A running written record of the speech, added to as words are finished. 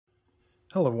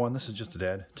Hello everyone, this is Just a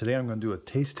Dad. Today I'm going to do a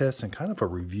taste test and kind of a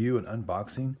review and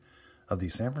unboxing of the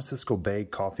San Francisco Bay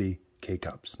Coffee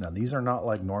K-Cups. Now these are not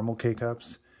like normal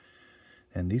K-Cups,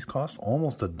 and these cost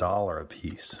almost $1 a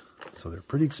piece. So they're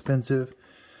pretty expensive,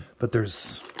 but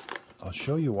I'll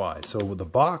show you why. So the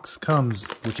box comes,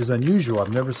 which is unusual.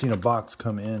 I've never seen a box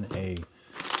come in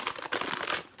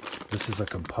this is a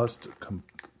compostable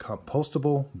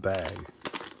bag.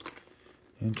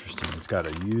 Interesting. It's got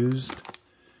a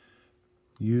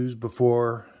used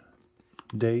before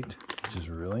date, which is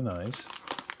really nice.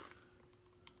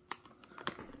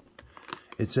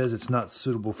 It says it's not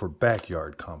suitable for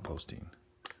backyard composting.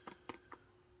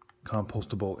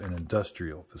 Compostable in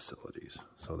industrial facilities.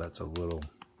 So that's a little,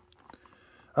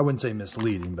 I wouldn't say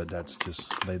misleading, but that's just,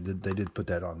 they did put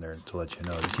that on there to let you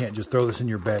know. You can't just throw this in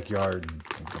your backyard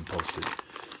and compost it.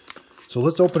 So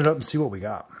let's open it up and see what we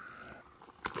got.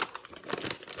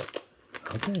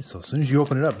 Okay, so as soon as you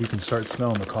open it up, you can start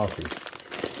smelling the coffee.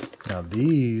 Now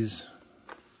these,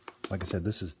 like I said,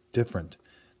 this is different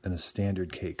than a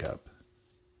standard K-Cup.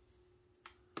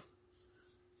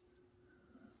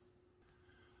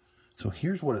 So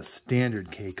here's what a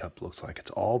standard K-Cup looks like.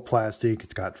 It's all plastic.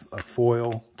 It's got a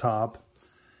foil top.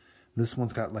 This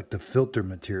one's got like the filter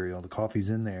material. The coffee's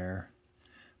in there.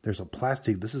 There's a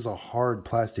plastic. This is a hard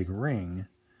plastic ring.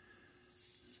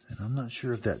 And I'm not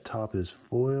sure if that top is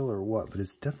foil or what, but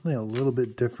it's definitely a little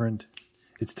bit different.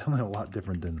 It's definitely a lot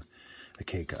different than a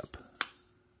K-Cup.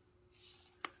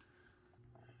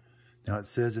 Now it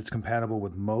says it's compatible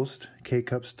with most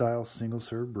K-Cup style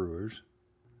single-serve brewers.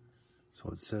 So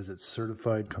it says it's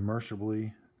certified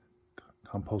commercially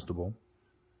compostable.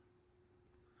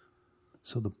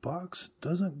 So the box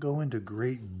doesn't go into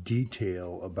great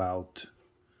detail about,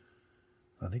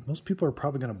 I think most people are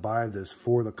probably going to buy this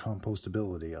for the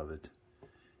compostability of it.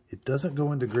 It doesn't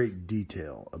go into great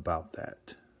detail about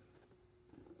that.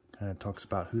 Kind of talks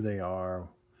about who they are.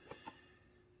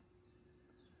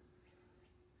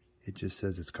 It just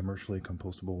says it's commercially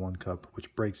compostable OneCup,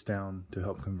 which breaks down to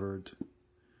help convert.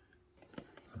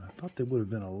 And I thought they would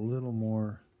have been a little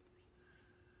more,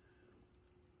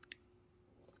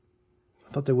 I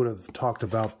thought they would have talked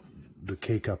about the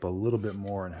K-Cup a little bit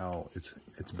more and how it's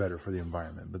better for the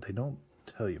environment, but they don't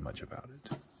tell you much about it.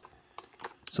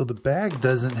 So the bag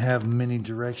doesn't have many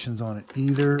directions on it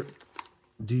either.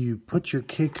 Do you put your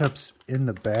K-Cups in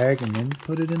the bag and then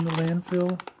put it in the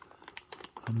landfill?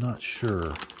 I'm not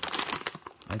sure.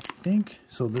 I think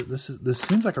so. This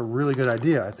seems like a really good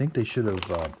idea. I think they should have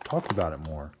talked about it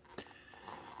more.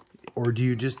 Or do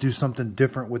you just do something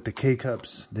different with the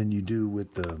K-Cups than you do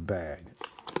with the bag?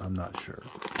 I'm not sure.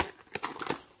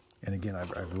 And again,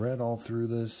 I've read all through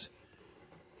this.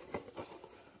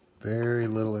 Very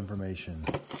little information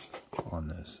on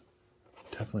this.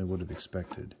 Definitely would have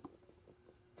expected.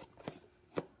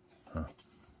 Huh.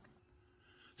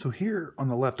 So here on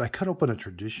the left, I cut open a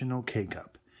traditional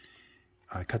K-Cup.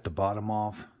 I cut the bottom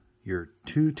off. Your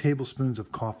 2 tablespoons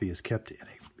of coffee is kept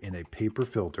in a paper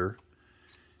filter.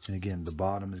 And again, the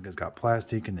bottom has got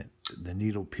plastic, and the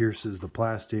needle pierces the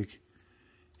plastic.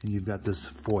 And you've got this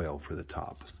foil for the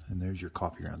top. And there's your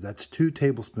coffee grounds. That's 2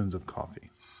 tablespoons of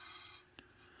coffee.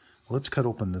 Let's cut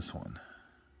open this one.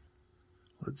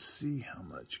 Let's see how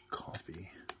much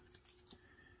coffee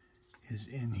is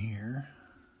in here.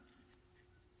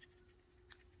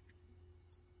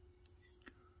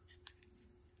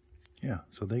 Yeah,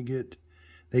 so they get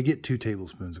 2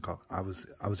 tablespoons of coffee. I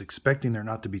was expecting there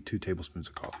not to be 2 tablespoons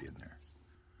of coffee in there.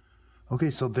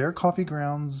 Okay, so their coffee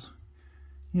grounds,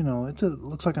 you know, it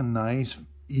looks like a nice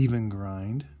even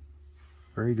grind.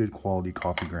 Very good quality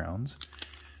coffee grounds.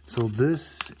 So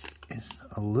this is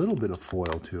a little bit of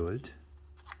foil to it,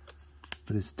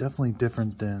 but it's definitely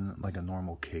different than like a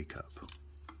normal K-Cup.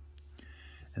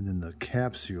 And then the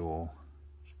capsule,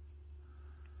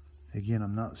 again,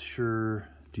 I'm not sure.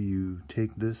 Do you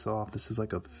take this off? This is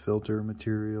like a filter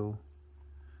material.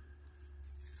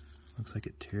 Looks like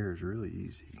it tears really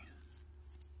easy.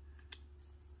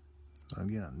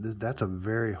 Again, that's a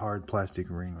very hard plastic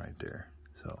ring right there.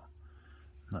 So,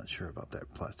 I'm not sure about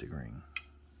that plastic ring.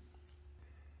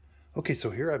 Okay, so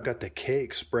here I've got the K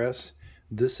Express.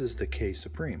 This is the K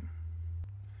Supreme.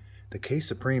 The K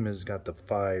Supreme has got the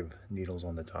 5 needles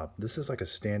on the top. This is like a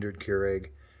standard Keurig.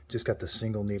 Just got the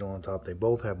single needle on top. They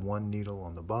both have 1 needle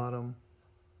on the bottom.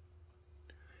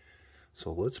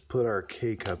 So let's put our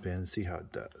K-Cup in and see how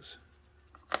it does.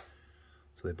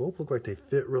 So they both look like they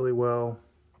fit really well.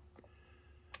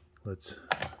 Let's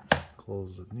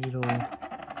close the needle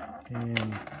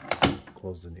and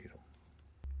close the needle.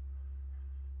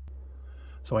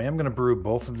 So I am going to brew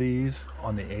both of these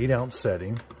on the 8-ounce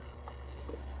setting.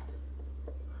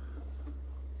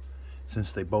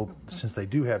 since they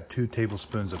do have 2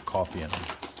 tablespoons of coffee in them.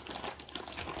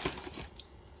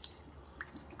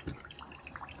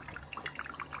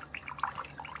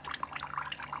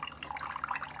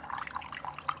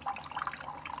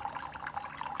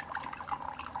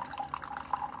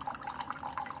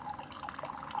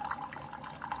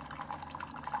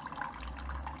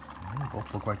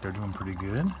 Both look like they're doing pretty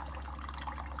good.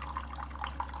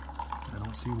 I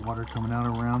don't see water coming out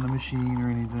around the machine or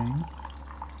anything.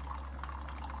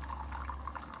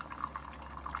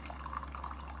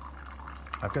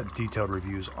 I've got detailed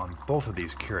reviews on both of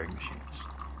these Keurig machines.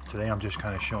 Today I'm just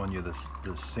kind of showing you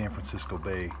the San Francisco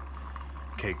Bay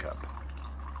K-Cup.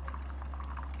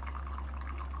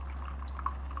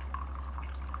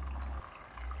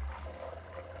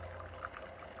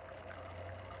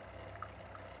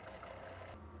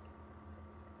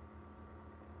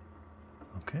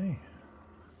 Okay,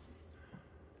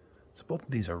 so both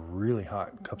of these are really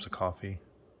hot cups of coffee.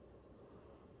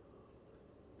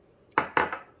 Yeah,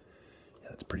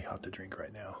 it's pretty hot to drink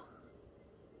right now.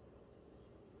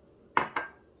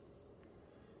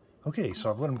 Okay, so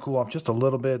I've let them cool off just a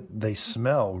little bit. They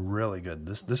smell really good.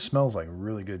 This smells like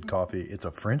really good coffee. It's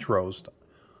a French roast.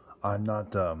 I'm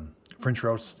not French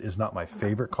roast is not my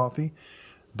favorite coffee,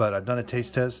 but I've done a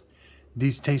taste test.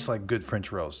 These taste like good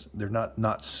French roasts. They're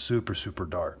not super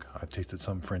dark. I've tasted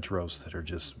some French roasts that are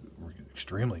just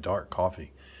extremely dark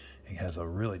coffee. It has a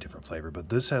really different flavor, but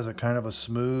this has a kind of a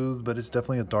smooth, but it's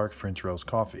definitely a dark French roast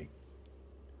coffee.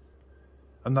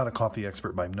 I'm not a coffee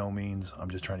expert by no means. I'm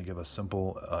just trying to give a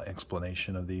simple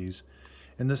explanation of these.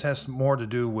 And this has more to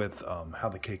do with how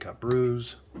the K-Cup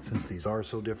brews, since these are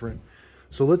so different.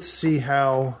 So let's see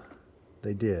how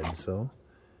they did. So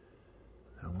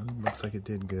that one looks like it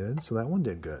did good. So that one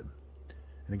did good.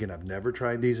 And again, I've never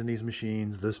tried these in these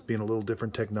machines. This being a little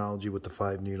different technology with the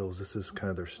 5 needles, this is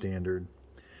kind of their standard.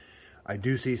 I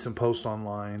do see some posts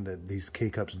online that these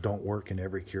K-Cups don't work in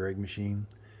every Keurig machine,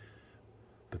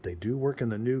 but they do work in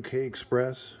the new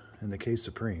K-Express and the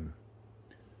K-Supreme.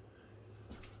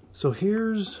 So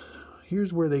here's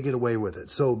where they get away with it.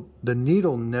 So the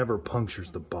needle never punctures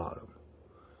the bottom.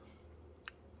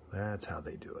 That's how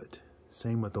they do it.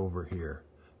 Same with over here.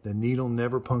 The needle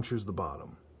never punctures the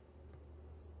bottom.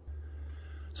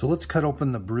 So let's cut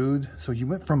open the brood. So you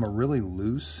went from a really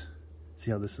loose,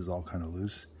 see how this is all kind of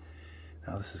loose?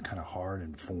 Now this is kind of hard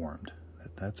and formed.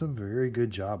 That's a very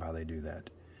good job how they do that.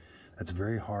 That's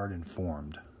very hard and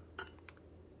formed.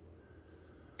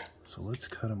 So let's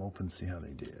cut them open, see how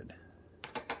they did.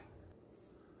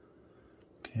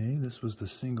 Okay, this was the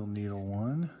single needle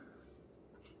one.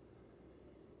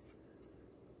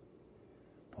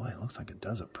 Boy, it looks like it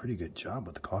does a pretty good job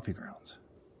with the coffee grounds.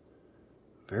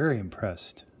 Very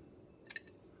impressed.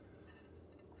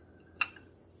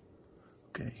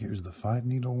 Okay, here's the 5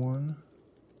 needle one.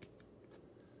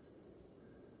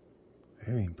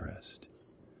 Very impressed.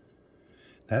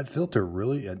 That filter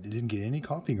really, it didn't get any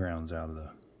coffee grounds out of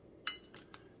the,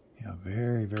 yeah,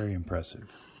 very impressive.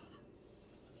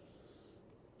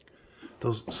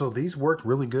 So these worked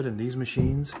really good in these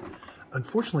machines.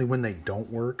 Unfortunately, when they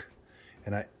don't work,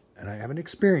 and I haven't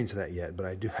experienced that yet, but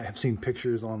I have seen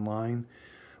pictures online.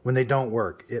 When they don't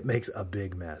work, it makes a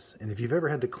big mess. And if you've ever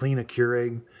had to clean a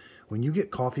Keurig, when you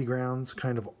get coffee grounds,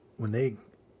 kind of when they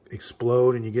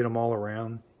explode and you get them all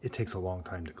around, it takes a long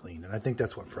time to clean. And I think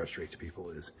that's what frustrates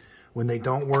people is when they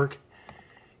don't work,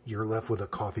 you're left with a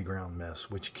coffee ground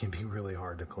mess, which can be really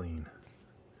hard to clean.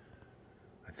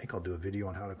 I think I'll do a video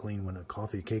on how to clean when a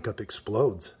coffee K-Cup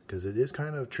explodes, because it is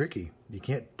kind of tricky. You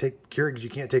can't take Keurigs, you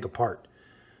can't take apart.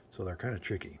 So they're kind of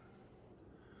tricky.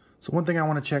 So one thing I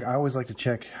want to check, I always like to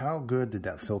check how good did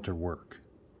that filter work.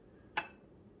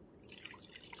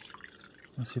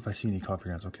 Let's see if I see any coffee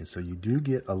grounds. Okay, so you do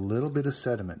get a little bit of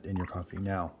sediment in your coffee.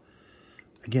 Now,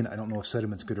 again, I don't know if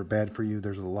sediment's good or bad for you.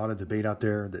 There's a lot of debate out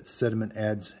there that sediment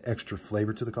adds extra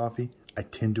flavor to the coffee. I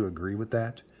tend to agree with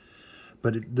that.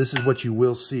 But this is what you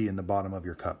will see in the bottom of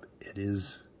your cup.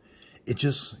 It's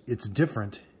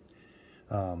different.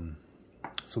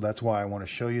 So that's why I want to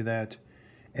show you that.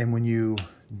 And when you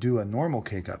do a normal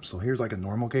K-Cup, so here's like a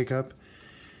normal K-Cup,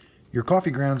 your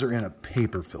coffee grounds are in a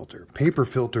paper filter. Paper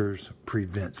filters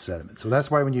prevent sediment. So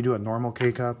that's why when you do a normal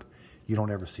K-Cup, you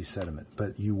don't ever see sediment.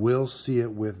 But you will see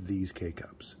it with these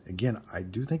K-Cups. Again, I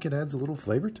do think it adds a little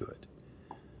flavor to it.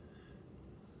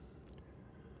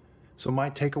 So my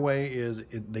takeaway is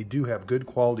they do have good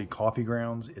quality coffee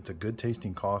grounds. It's a good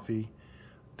tasting coffee.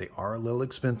 They are a little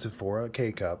expensive for a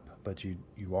K-Cup, but you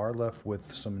are left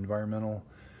with some environmental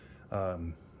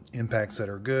impacts that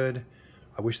are good.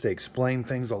 I wish they explained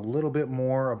things a little bit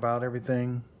more about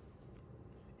everything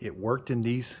It worked in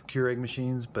these Keurig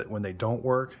machines, but when they don't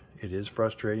work, it is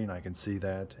frustrating. I can see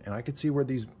that. And I can see where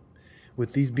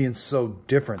with these being so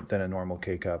different than a normal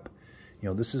K-Cup, you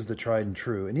know, this is the tried and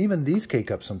true. And even these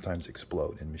K-Cups sometimes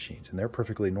explode in machines, and they're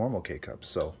perfectly normal K-Cups.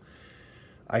 So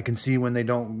I can see when they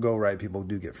don't go right, people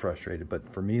do get frustrated.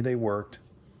 But for me, they worked.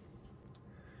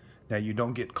 Now, you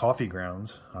don't get coffee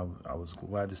grounds. I was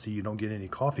glad to see you don't get any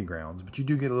coffee grounds, but you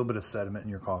do get a little bit of sediment in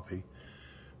your coffee,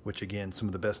 which, again, some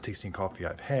of the best tasting coffee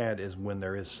I've had is when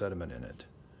there is sediment in it.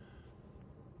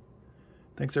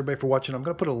 Thanks, everybody, for watching. I'm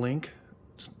going to put a link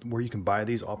where you can buy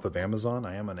these off of Amazon.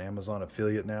 I am an Amazon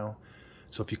affiliate now.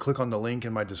 So if you click on the link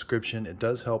in my description, it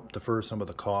does help defer some of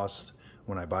the costs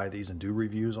when I buy these and do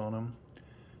reviews on them.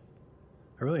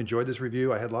 I really enjoyed this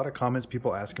review. I had a lot of comments,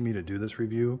 people asking me to do this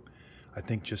review. I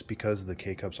think just because the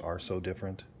K-Cups are so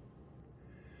different.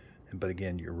 But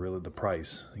again, you're really the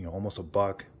price, you know, almost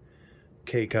 $1.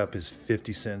 K-Cup is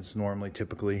 50 cents normally,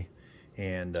 typically,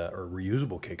 and or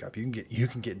reusable K-Cup. You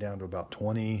can get down to about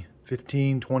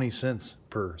 15, 20 cents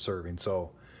per serving.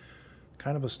 So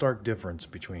kind of a stark difference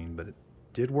between, but it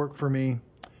did work for me.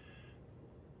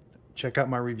 Check out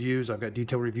my reviews. I've got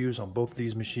detailed reviews on both of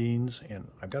these machines, and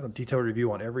I've got a detailed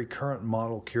review on every current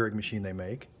model Keurig machine they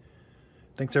make.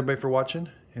 Thanks, everybody, for watching,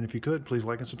 and if you could, please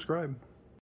like and subscribe.